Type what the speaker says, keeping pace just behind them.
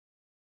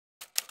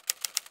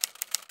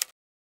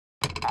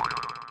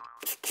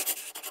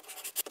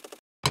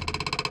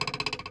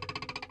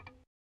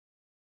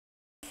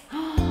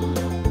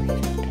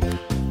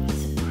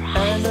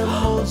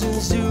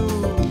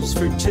zoos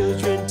for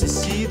children to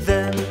see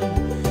them,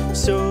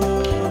 so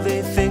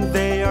they think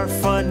they are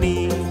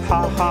funny,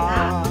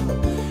 haha.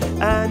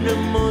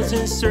 Animals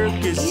in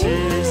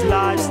circuses,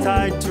 lives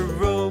tied to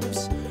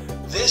ropes.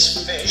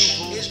 This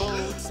fish is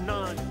blue.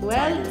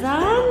 Well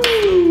done.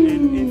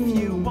 And if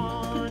you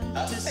want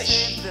A to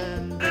fish. save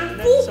them,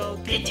 let's all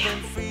give Good job.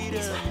 them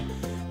freedom.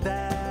 A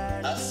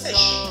That's fish.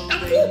 all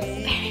they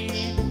need.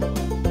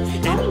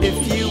 And if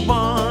you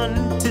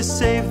want to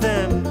save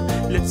them,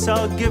 let's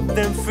all give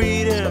them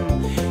freedom.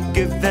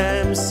 Give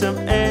them some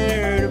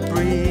air to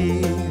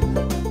breathe.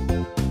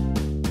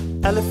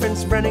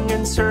 Elephants running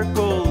in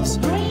circles,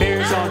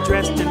 bears all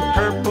dressed in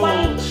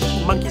purple,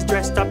 monkeys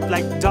dressed up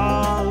like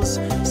dolls,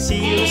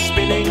 seals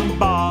spinning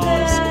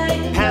balls,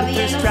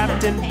 panthers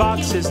trapped in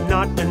boxes,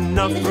 not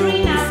enough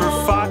room for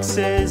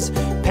foxes,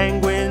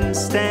 penguins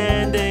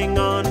standing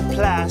on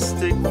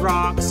plastic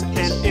rocks.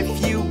 And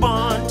if you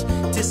want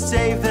to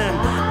save them,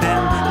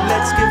 then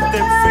let's give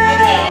them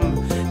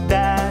freedom.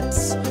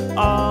 That's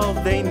all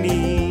they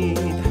need.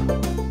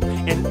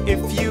 And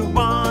if you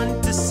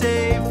want to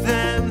save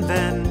them,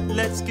 then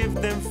let's give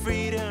them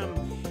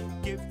freedom.